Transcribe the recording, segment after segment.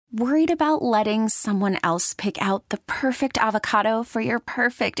Worried about letting someone else pick out the perfect avocado for your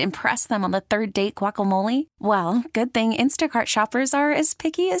perfect impress them on the third date guacamole? Well, good thing Instacart shoppers are as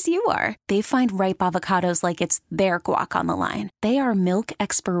picky as you are. They find ripe avocados like it's their guac on the line. They are milk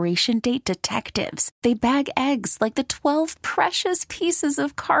expiration date detectives. They bag eggs like the 12 precious pieces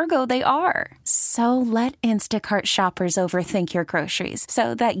of cargo they are. So let Instacart shoppers overthink your groceries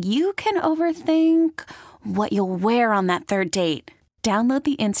so that you can overthink what you'll wear on that third date. Download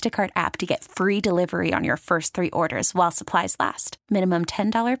the Instacart app to get free delivery on your first 3 orders while supplies last. Minimum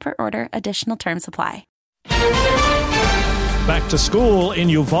 $10 per order. Additional terms apply. Back to school in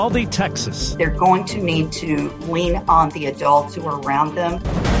Uvalde, Texas. They're going to need to lean on the adults who are around them.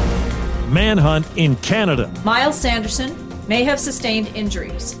 Manhunt in Canada. Miles Sanderson may have sustained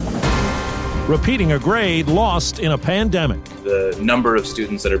injuries. Repeating a grade lost in a pandemic. The number of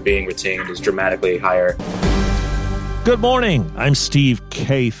students that are being retained is dramatically higher. Good morning. I'm Steve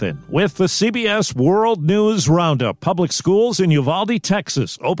Kathan with the CBS World News Roundup. Public schools in Uvalde,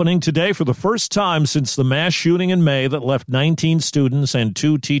 Texas, opening today for the first time since the mass shooting in May that left 19 students and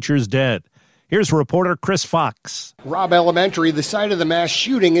 2 teachers dead. Here's reporter Chris Fox. Robb Elementary, the site of the mass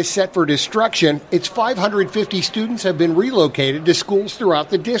shooting, is set for destruction. Its 550 students have been relocated to schools throughout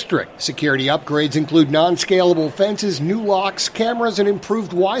the district. Security upgrades include non-scalable fences, new locks, cameras, and improved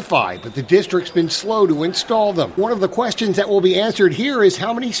Wi-Fi, but the district's been slow to install them. One of the questions that will be answered here is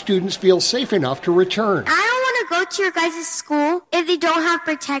how many students feel safe enough to return. I don't want to go to your guys' school if they don't have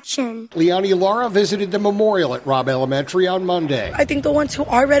protection. Leonie Lara visited the memorial at Robb Elementary on Monday. I think the ones who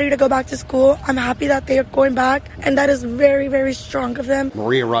are ready to go back to school, I'm happy that they are going back, and that is very, very strong of them.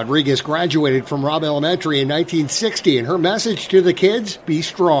 Maria Rodriguez graduated from Robb Elementary in 1960, and her message to the kids, be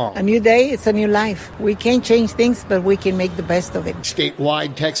strong. A new day, it's a new life. We can't change things, but we can make the best of it.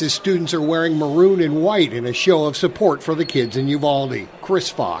 Statewide, Texas students are wearing maroon and white in a show of support for the kids in Uvalde.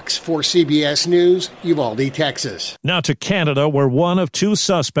 Chris Fox for CBS News, Uvalde, Texas. Now to Canada, where one of 2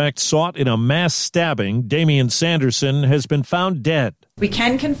 suspects sought in a mass stabbing, Damian Sanderson, has been found dead. We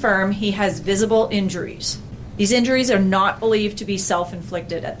can confirm he has visible injuries. These injuries are not believed to be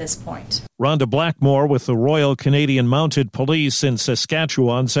self-inflicted at this point. Rhonda Blackmore with the Royal Canadian Mounted Police in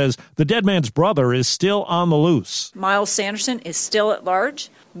Saskatchewan says the dead man's brother is still on the loose. Miles Sanderson is still at large.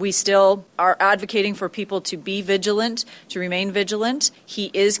 We still are advocating for people to be vigilant, to remain vigilant.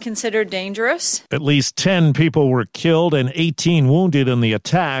 He is considered dangerous. At least 10 people were killed and 18 wounded in the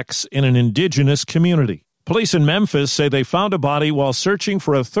attacks in an indigenous community. Police in Memphis say they found a body while searching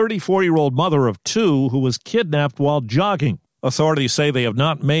for a 34-year-old mother of 2 who was kidnapped while jogging. Authorities say they have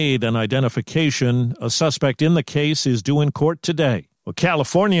not made an identification. A suspect in the case is due in court today. Well,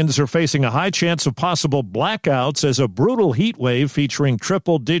 Californians are facing a high chance of possible blackouts as a brutal heat wave featuring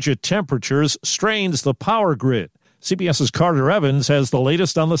triple-digit temperatures strains the power grid. CBS's Carter Evans has the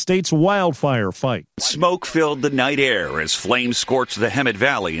latest on the state's wildfire fight. Smoke filled the night air as flames scorched the Hemet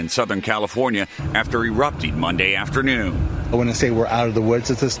Valley in Southern California after erupting Monday afternoon. I wouldn't say we're out of the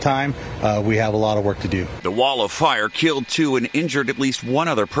woods at this time. We have a lot of work to do. The wall of fire killed 2 and injured at least 1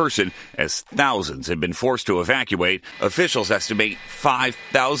 other person as thousands have been forced to evacuate. Officials estimate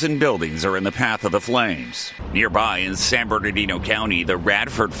 5,000 buildings are in the path of the flames. Nearby in San Bernardino County, the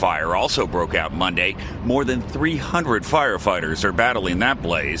Radford fire also broke out Monday. More than 300 firefighters are battling that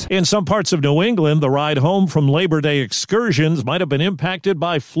blaze. In some parts of New England, the ride home from Labor Day excursions might have been impacted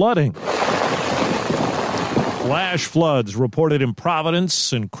by flooding. Flash floods reported in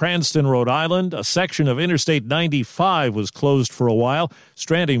Providence and Cranston, Rhode Island. A section of Interstate 95 was closed for a while,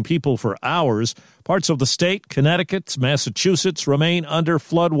 stranding people for hours. Parts of the state, Connecticut, Massachusetts, remain under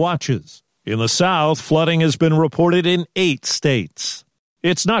flood watches. In the South, flooding has been reported in 8 states.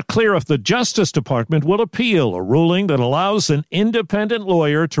 It's not clear if the Justice Department will appeal a ruling that allows an independent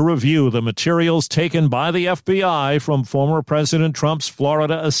lawyer to review the materials taken by the FBI from former President Trump's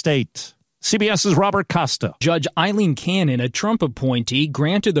Florida estate. CBS's Robert Costa. Judge Eileen Cannon, a Trump appointee,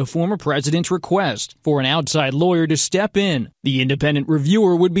 granted the former president's request for an outside lawyer to step in. The independent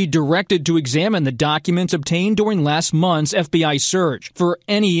reviewer would be directed to examine the documents obtained during last month's FBI search for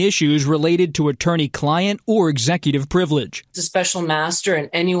any issues related to attorney-client or executive privilege. The special master and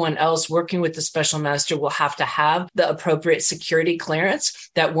anyone else working with the special master will have to have the appropriate security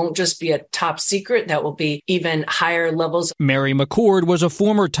clearance. That won't just be a top secret. That will be even higher levels. Mary McCord was a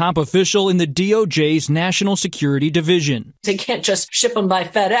former top official in the DOJ's National Security Division. They can't just ship them by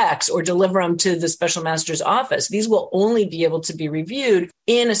FedEx or deliver them to the special master's office. These will only be able to be reviewed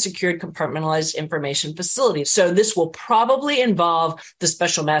in a secured compartmentalized information facility. So this will probably involve the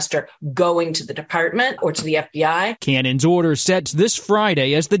special master going to the department or to the FBI. Cannon's order sets this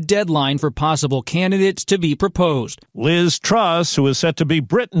Friday as the deadline for possible candidates to be proposed. Liz Truss, who is set to be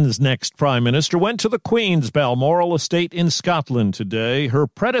Britain's next prime minister, went to the Queen's Balmoral estate in Scotland today, her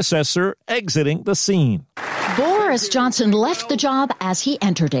predecessor exiting the scene. Boris Johnson left the job as he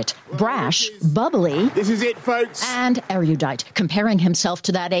entered it. Brash, bubbly. This is it, folks. And erudite, comparing himself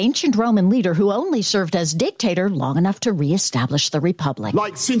to that ancient Roman leader who only served as dictator long enough to reestablish the republic.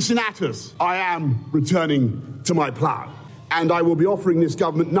 Like Cincinnatus, I am returning to my plough. And I will be offering this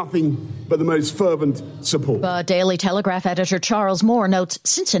government nothing but the most fervent support. But Daily Telegraph editor Charles Moore notes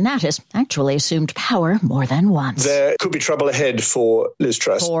Cincinnatus actually assumed power more than once. There could be trouble ahead for Liz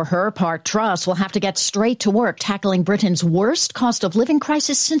Truss. For her part, Truss will have to get straight to work tackling Britain's worst cost of living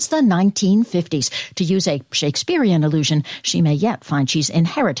crisis since the 1950s. To use a Shakespearean allusion, she may yet find she's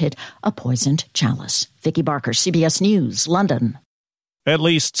inherited a poisoned chalice. Vicky Barker, CBS News, London. At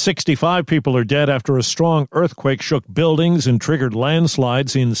least 65 people are dead after a strong earthquake shook buildings and triggered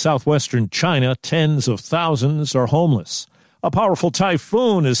landslides in southwestern China. Tens of thousands are homeless. A powerful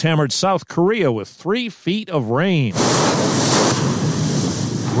typhoon has hammered South Korea with 3 feet of rain.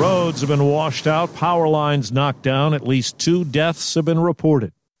 Roads have been washed out, power lines knocked down. At least 2 deaths have been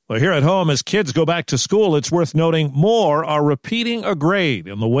reported. Well, here at home, as kids go back to school, it's worth noting more are repeating a grade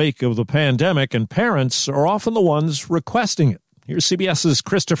in the wake of the pandemic, and parents are often the ones requesting it. Here's CBS's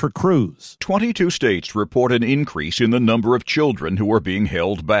Christopher Cruz. 22 states report an increase in the number of children who are being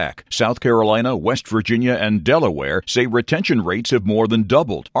held back. South Carolina, West Virginia, and Delaware say retention rates have more than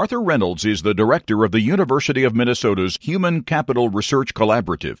doubled. Arthur Reynolds is the director of the University of Minnesota's Human Capital Research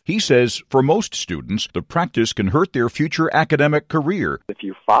Collaborative. He says for most students, the practice can hurt their future academic career. If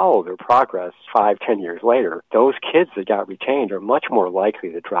you follow their progress 5-10 years later, those kids that got retained are much more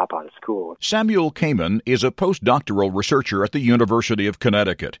likely to drop out of school. Samuel Kamen is a postdoctoral researcher at the University of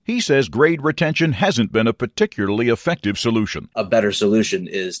Connecticut. He says grade retention hasn't been a particularly effective solution. A better solution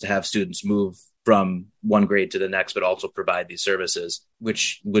is to have students move from one grade to the next, but also provide these services,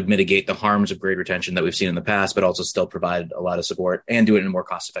 which would mitigate the harms of grade retention that we've seen in the past, but also still provide a lot of support and do it in a more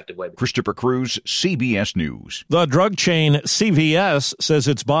cost-effective way. Christopher Cruz, CBS News. The drug chain CVS says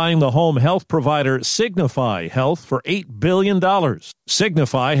it's buying the home health provider Signify Health for $8 billion.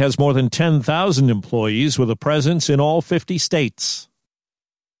 Signify has more than 10,000 employees with a presence in all 50 states.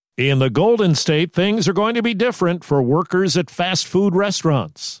 In the Golden State, things are going to be different for workers at fast food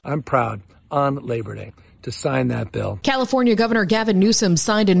restaurants. I'm proud on Labor Day to sign that bill. California Governor Gavin Newsom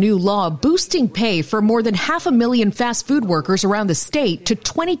signed a new law boosting pay for more than 500,000 fast food workers around the state to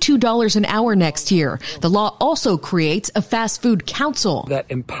 $22 an hour next year. The law also creates a fast food council that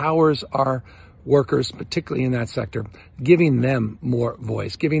empowers our workers, particularly in that sector, giving them more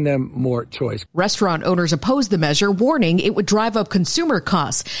voice, giving them more choice. Restaurant owners opposed the measure, warning it would drive up consumer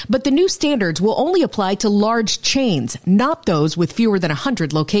costs. But the new standards will only apply to large chains, not those with fewer than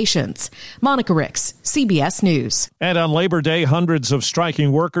 100 locations. Monica Ricks, CBS News. And on Labor Day, hundreds of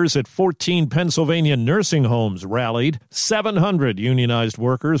striking workers at 14 Pennsylvania nursing homes rallied. 700 unionized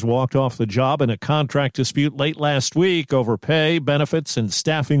workers walked off the job in a contract dispute late last week over pay, benefits, and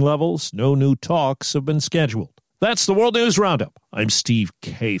staffing levels. No new talks have been scheduled. That's the World News Roundup. I'm Steve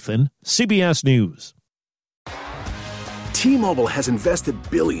Kathan, CBS News. T-Mobile has invested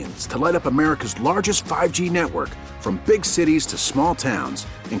billions to light up America's largest 5G network, from big cities to small towns,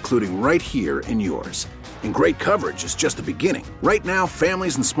 including right here in yours. And great coverage is just the beginning. Right now,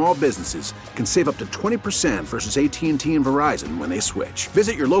 families and small businesses can save up to 20% versus AT&T and Verizon when they switch.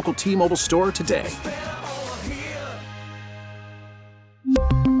 Visit your local T-Mobile store today.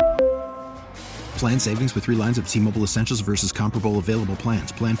 Plan savings with 3 lines of T-Mobile Essentials versus comparable available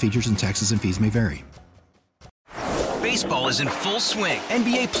plans. Plan features and taxes and fees may vary. Baseball is in full swing.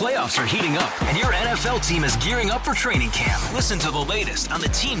 NBA playoffs are heating up, and your NFL team is gearing up for training camp. Listen to the latest on the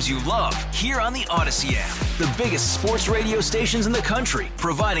teams you love here on the Odyssey app. The biggest sports radio stations in the country,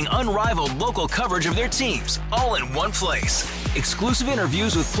 providing unrivaled local coverage of their teams, all in one place. Exclusive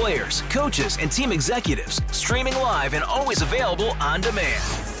interviews with players, coaches, and team executives, streaming live and always available on demand.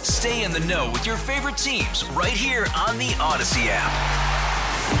 Stay in the know with your favorite teams right here on the Odyssey app.